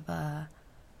more of a,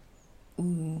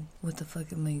 ooh, what the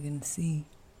fuck am I gonna see?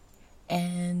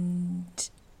 And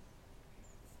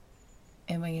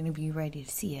am I gonna be ready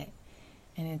to see it?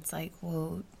 And it's like,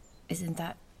 well, isn't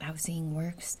that how seeing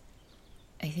works?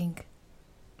 I think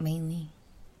mainly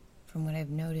from what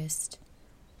I've noticed,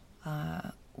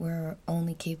 we're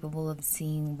only capable of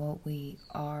seeing what we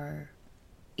are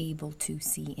able to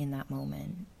see in that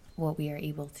moment, what we are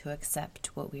able to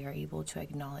accept, what we are able to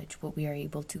acknowledge, what we are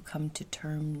able to come to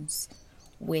terms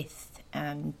with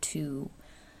and to.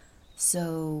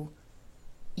 So,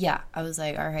 yeah, I was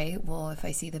like, all right, well, if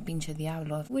I see the pinche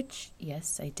diablo, which,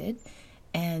 yes, I did,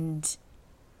 and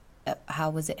how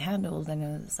was it handled? And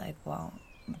I was like, well,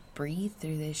 breathe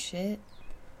through this shit.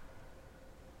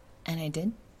 And I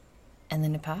did. And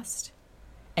then it passed.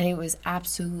 And it was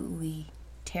absolutely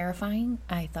terrifying.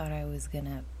 I thought I was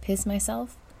gonna piss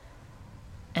myself.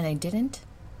 And I didn't.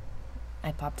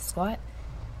 I popped a squat.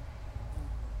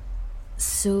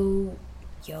 So,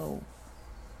 yo.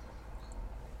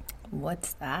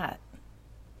 What's that?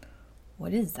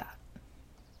 What is that?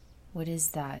 What is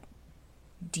that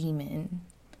demon?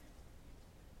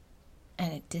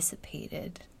 And it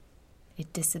dissipated.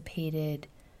 It dissipated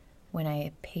when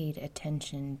I paid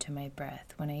attention to my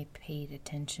breath, when I paid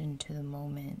attention to the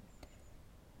moment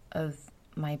of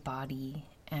my body.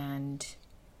 And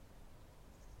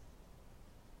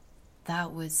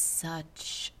that was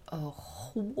such a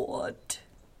what?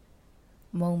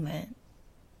 moment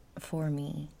for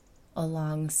me,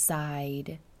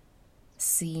 alongside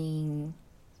seeing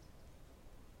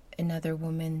another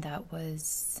woman that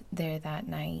was there that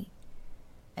night.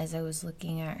 As I was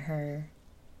looking at her,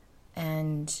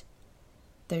 and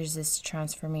there's this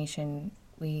transformation.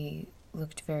 We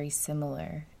looked very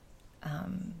similar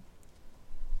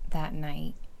that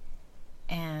night,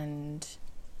 and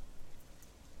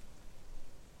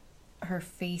her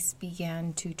face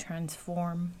began to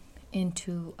transform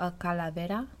into a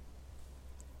calavera,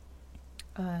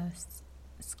 a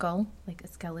skull, like a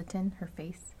skeleton, her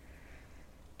face.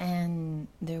 And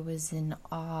there was an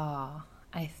awe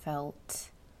I felt.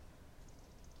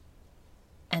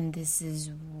 And this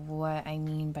is what I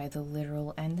mean by the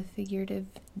literal and the figurative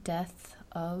death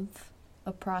of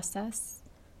a process,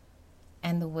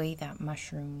 and the way that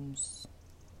mushrooms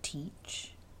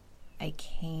teach. I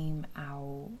came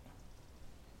out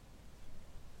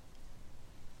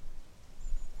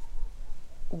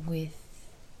with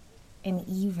an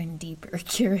even deeper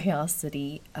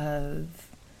curiosity of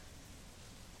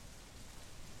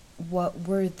what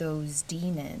were those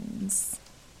demons,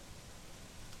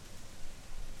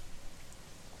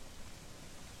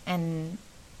 and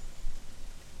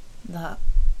the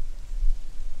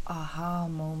aha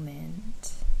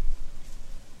moment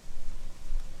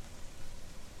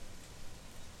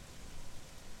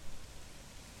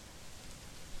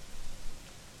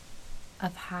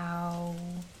of how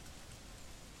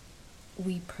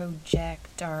we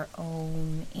project our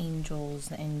own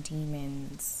angels and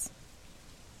demons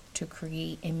to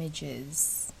create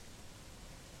images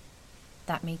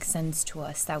that make sense to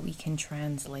us, that we can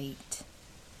translate.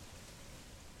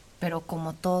 Pero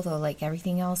como todo, like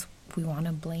everything else, we want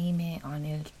to blame it on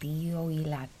el tío y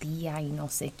la tía y no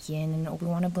sé quién, and we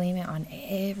want to blame it on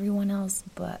everyone else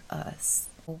but us.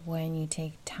 When you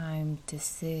take time to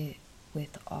sit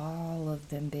with all of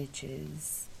them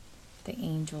bitches, the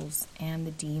angels and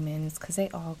the demons, because they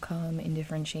all come in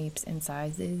different shapes and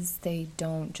sizes. They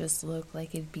don't just look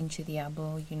like el pinche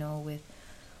diablo, you know, with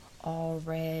all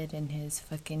red and his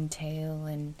fucking tail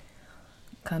and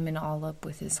coming all up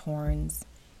with his horns.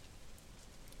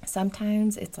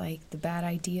 Sometimes it's like the bad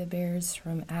idea bears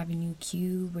from Avenue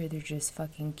Q, where they're just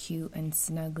fucking cute and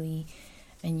snuggly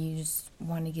and you just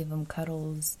want to give them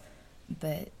cuddles,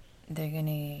 but they're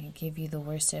gonna give you the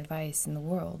worst advice in the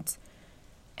world.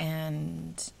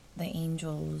 And the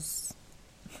angels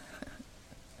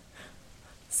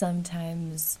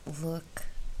sometimes look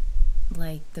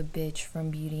like the bitch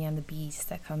from Beauty and the Beast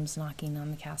that comes knocking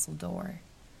on the castle door,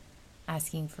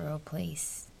 asking for a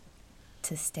place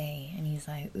to stay. And he's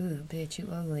like, ooh, bitch, you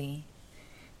ugly.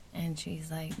 And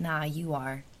she's like, nah, you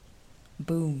are.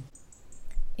 Boom.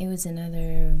 It was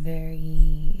another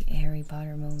very Harry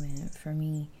Potter moment for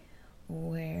me,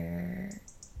 where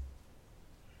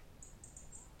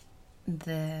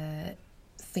the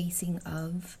facing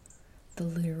of the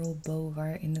literal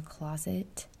Bogart in the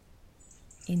closet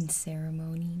in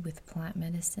ceremony with plant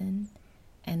medicine,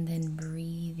 and then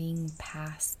breathing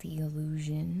past the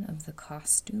illusion of the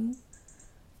costume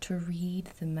to read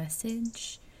the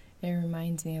message. It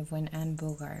reminds me of when Anne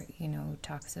Bogart, you know,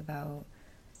 talks about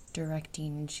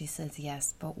directing, and she says,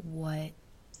 yes, but what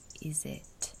is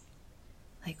it?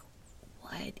 Like,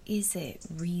 what is it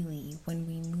really, when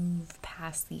we move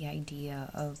past the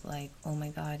idea of like, oh my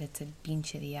god, it's a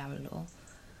pinche diablo,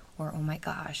 or oh my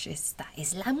gosh, esta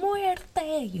es la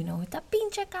muerte, you know, esta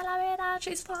pinche calavera,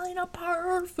 she's falling apart,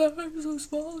 her face is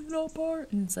falling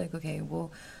apart. And it's like, okay,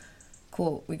 well,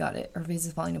 cool, we got it, her face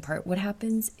is falling apart. What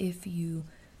happens if you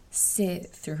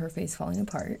sit through her face falling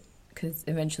apart? Because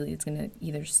eventually it's gonna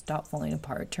either stop falling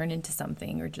apart, turn into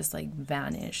something, or just like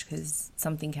vanish, because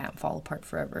something can't fall apart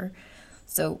forever.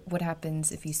 So what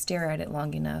happens if you stare at it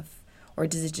long enough, or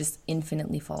does it just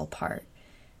infinitely fall apart?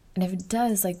 And if it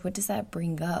does, like, what does that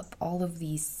bring up? All of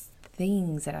these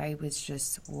things that I was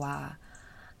just, wow.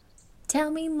 Tell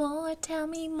me more, tell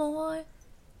me more.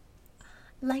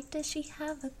 Like, does she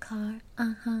have a car?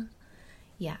 Uh-huh.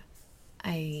 Yeah,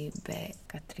 I bet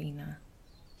Katrina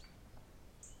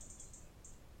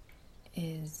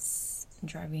is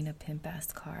driving a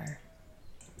pimp-ass car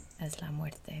as La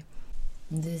Muerte.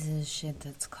 This is shit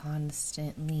that's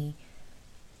constantly,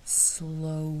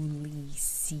 slowly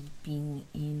seeping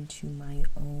into my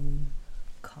own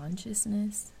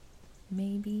consciousness,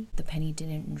 maybe. The penny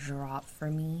didn't drop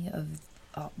for me of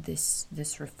this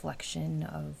reflection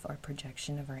of our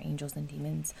projection of our angels and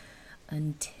demons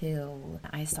until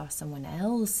I saw someone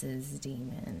else's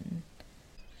demon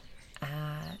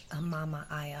at a Mama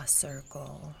Aya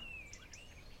circle,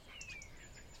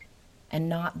 and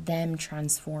not them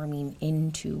transforming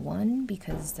into one,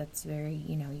 because that's very,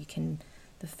 you know, you can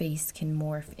the face can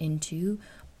morph into,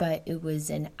 but it was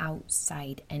an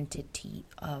outside entity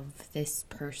of this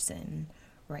person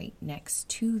right next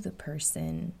to the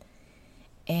person.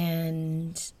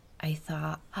 And I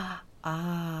thought,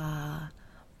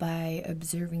 by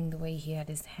observing the way he had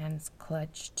his hands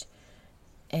clutched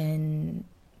and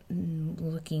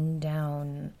looking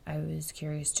down, I was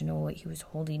curious to know what he was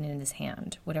holding in his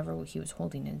hand. Whatever he was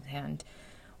holding in his hand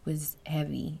was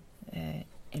heavy. El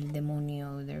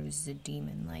demonio, there was a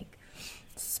demon like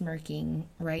smirking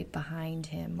right behind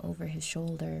him over his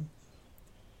shoulder.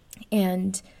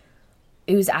 And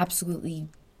it was absolutely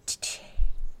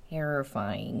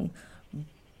terrifying,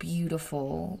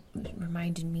 beautiful. It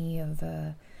reminded me of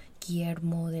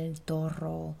Guillermo del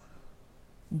Toro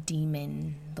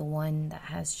demon, the one that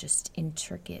has just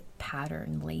intricate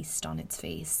pattern laced on its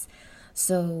face.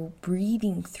 So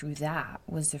breathing through that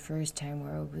was the first time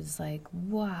where I was like,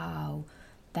 wow,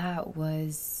 that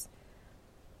was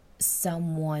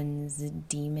someone's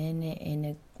demon in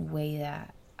a way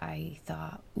that I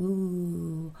thought,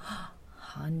 ooh,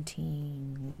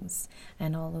 hauntings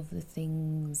and all of the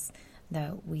things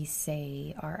that we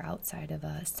say are outside of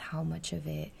us, how much of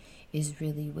it is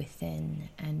really within,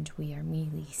 and we are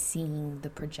merely seeing the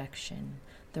projection,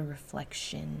 the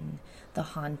reflection, the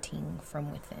haunting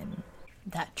from within.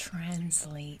 That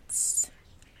translates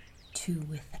to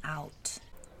without.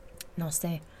 No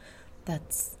sé,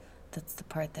 that's the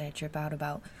part that I trip out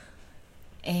about.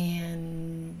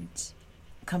 And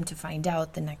come to find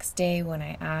out the next day when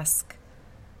I ask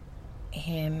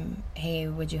him, hey,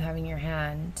 what'd you have in your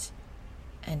hand?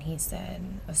 And he said,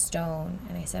 a stone.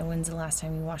 And I said, when's the last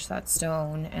time you washed that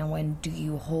stone? And when do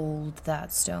you hold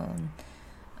that stone?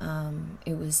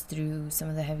 It was through some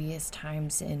of the heaviest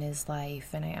times in his life.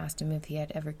 And I asked him if he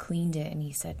had ever cleaned it. And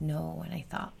he said no. And I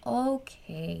thought,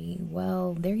 okay,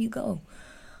 well, there you go.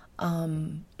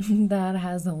 That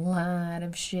has a lot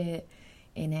of shit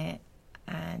in it.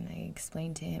 And I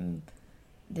explained to him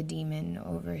the demon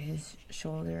over his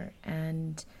shoulder.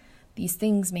 And these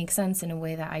things make sense in a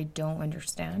way that I don't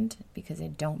understand, because they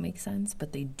don't make sense,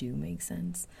 but they do make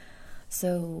sense.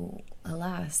 So,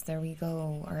 alas, there we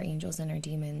go, our angels and our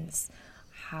demons.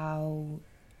 How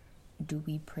do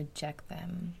we project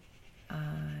them?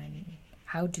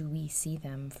 How do we see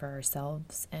them for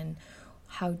ourselves? And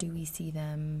how do we see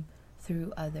them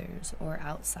through others or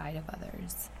outside of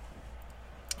others?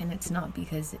 And it's not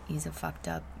because he's a fucked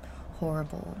up,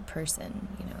 horrible person,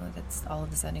 that's all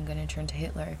of a sudden going to turn to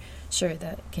Hitler. Sure,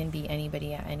 that can be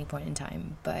anybody at any point in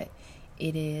time, but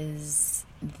it is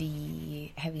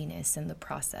the heaviness and the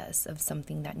process of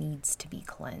something that needs to be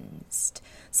cleansed,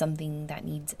 something that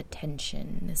needs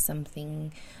attention,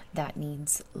 something that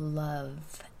needs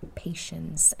love,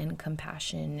 patience, and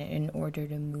compassion in order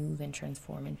to move and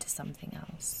transform into something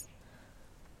else.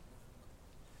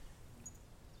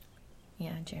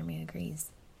 Yeah, Jeremy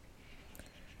agrees.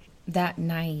 That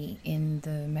night in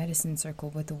the medicine circle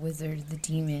with the wizard, the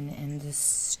demon, and the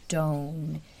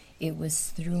stone, it was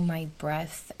through my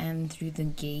breath and through the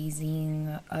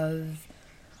gazing of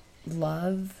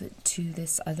love to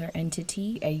this other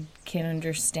entity. I can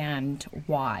understand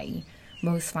why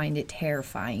most find it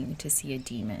terrifying to see a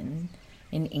demon,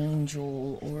 an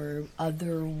angel, or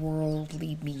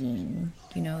otherworldly being.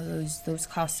 Those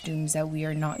costumes that we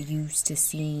are not used to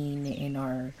seeing in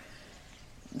our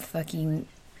fucking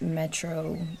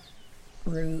metro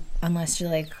route, unless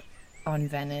you're like on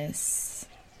Venice,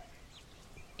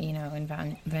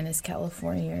 in Venice,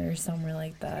 California, or somewhere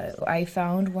like that. I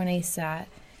found when I sat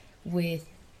with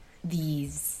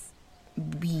these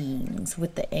beings,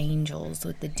 with the angels,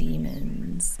 with the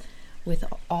demons, with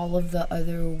all of the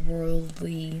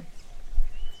otherworldly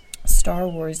Star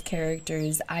Wars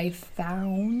characters, I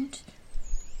found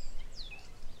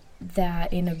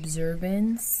that in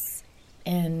observance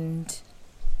and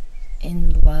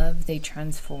in love, they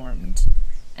transformed.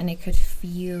 And I could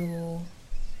feel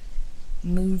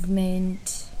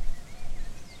movement,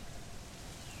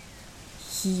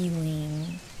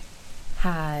 healing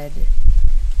had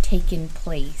taken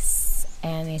place.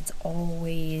 And it's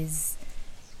always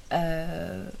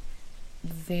a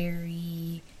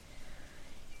very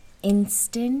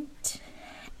instant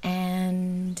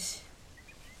and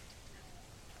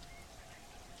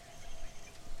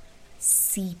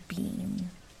seeping,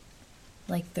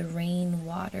 like the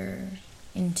rainwater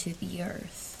into the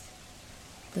earth.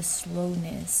 The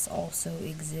slowness also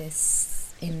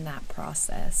exists in that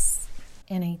process.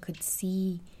 And I could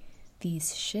see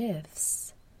these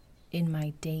shifts in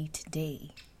my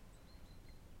day-to-day.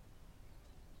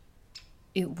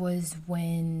 It was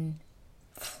when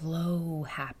flow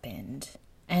happened,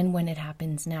 and when it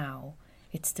happens now,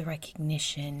 it's the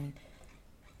recognition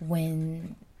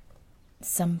when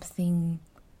something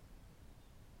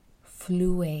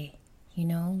flue,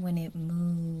 when it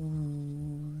moves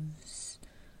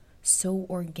so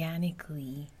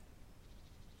organically.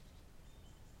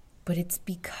 But it's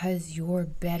because you're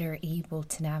better able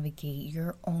to navigate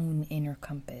your own inner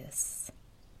compass.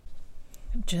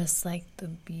 Just like the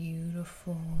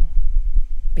beautiful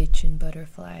bitchin'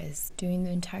 butterflies doing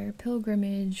the entire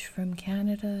pilgrimage from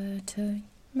Canada to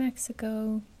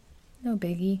Mexico. No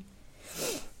biggie.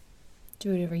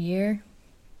 Do it every year.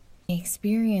 I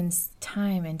experience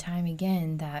time and time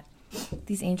again that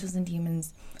these angels and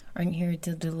demons aren't here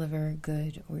to deliver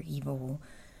good or evil,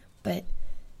 but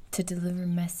to deliver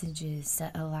messages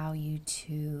that allow you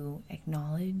to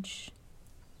acknowledge,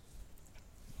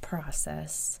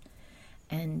 process,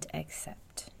 and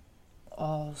accept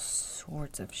all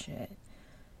sorts of shit.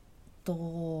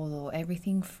 Todo,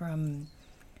 everything from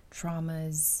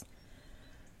traumas,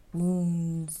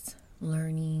 wounds,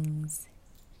 learnings,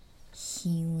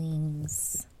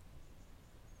 healings,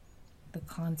 the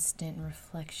constant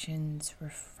reflections,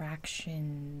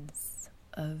 refractions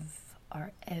of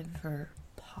our ever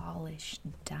polished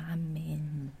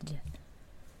diamond.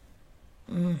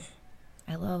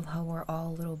 I love how we're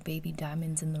all little baby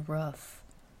diamonds in the rough.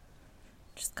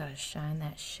 Just gotta shine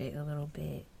that shit a little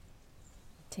bit.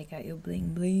 Take out your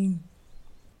bling bling.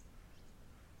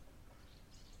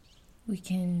 We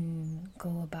can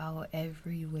go about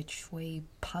every which way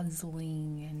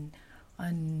puzzling and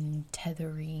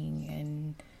untethering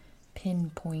and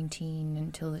pinpointing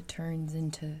until it turns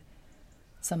into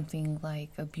something like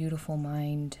a beautiful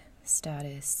mind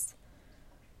status.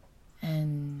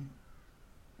 And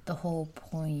the whole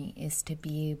point is to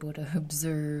be able to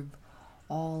observe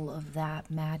all of that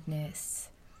madness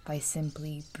by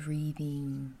simply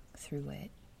breathing through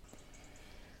it.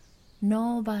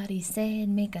 Nobody said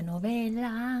make a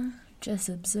novela, just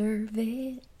observe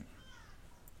it.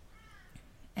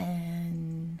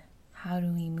 And how do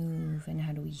we move and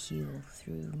how do we heal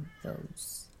through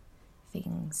those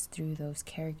things, through those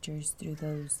characters, through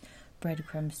those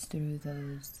breadcrumbs, through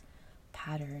those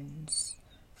patterns,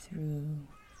 through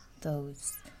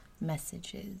those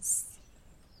messages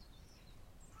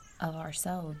of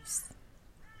ourselves?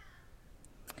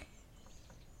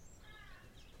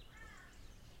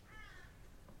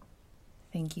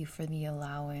 Thank you for the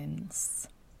allowance.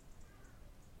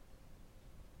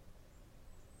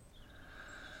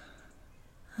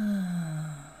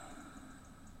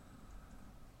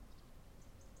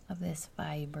 Of this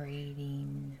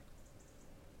vibrating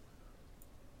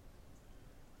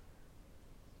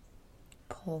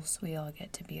pulse we all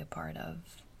get to be a part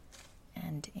of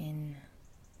and in.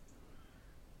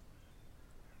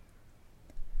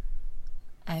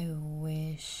 I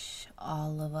wish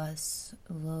all of us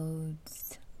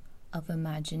loads of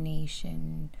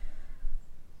imagination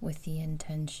with the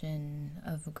intention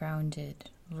of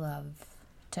grounded love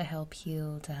to help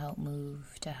heal, to help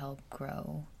move, to help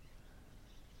grow.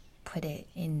 Put it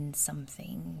in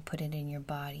something, put it in your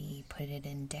body, put it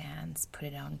in dance, put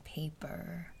it on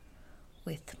paper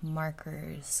with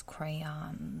markers,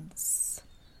 crayons,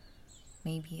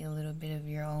 maybe a little bit of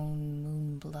your own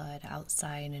moon blood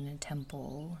outside in a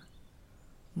temple.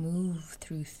 Move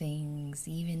through things,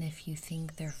 even if you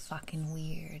think they're fucking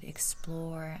weird.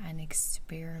 Explore and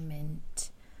experiment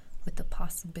with the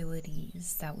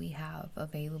possibilities that we have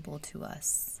available to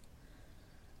us.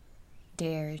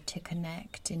 Dare to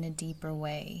connect in a deeper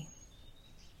way.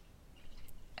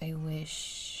 I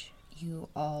wish you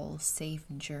all safe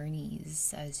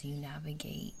journeys as you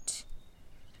navigate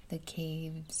the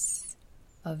caves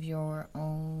of your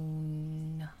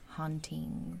own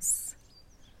hauntings.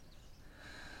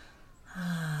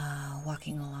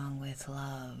 Walking along with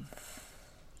love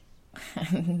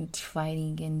and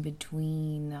fighting in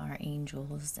between our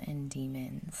angels and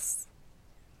demons.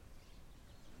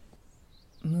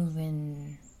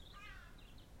 Moving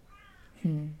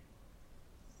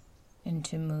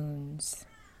into moons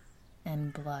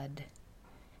and blood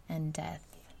and death.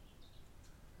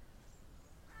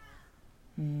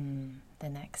 The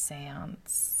next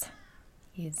seance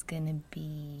is gonna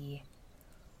be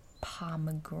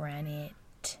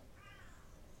pomegranate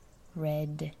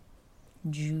red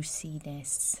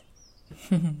juiciness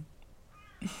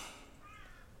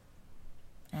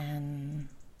and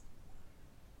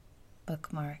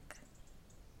bookmark.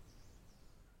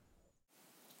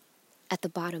 At the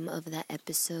bottom of that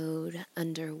episode,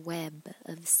 under Web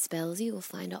of Spells, you will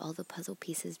find all the puzzle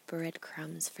pieces,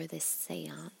 breadcrumbs for this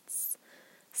seance.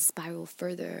 spiral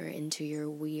further into your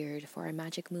weird for our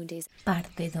Magic Moon Days.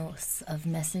 Parte dos of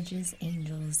Messages,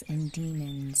 Angels, and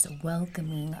Demons,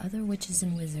 welcoming other witches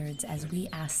and wizards as we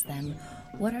ask them,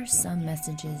 what are some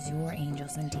messages your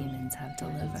angels and demons have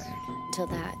delivered? Till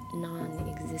that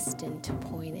non-existent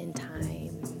point in time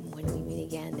when we meet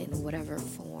again in whatever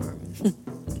form.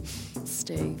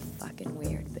 Stay fucking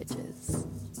weird.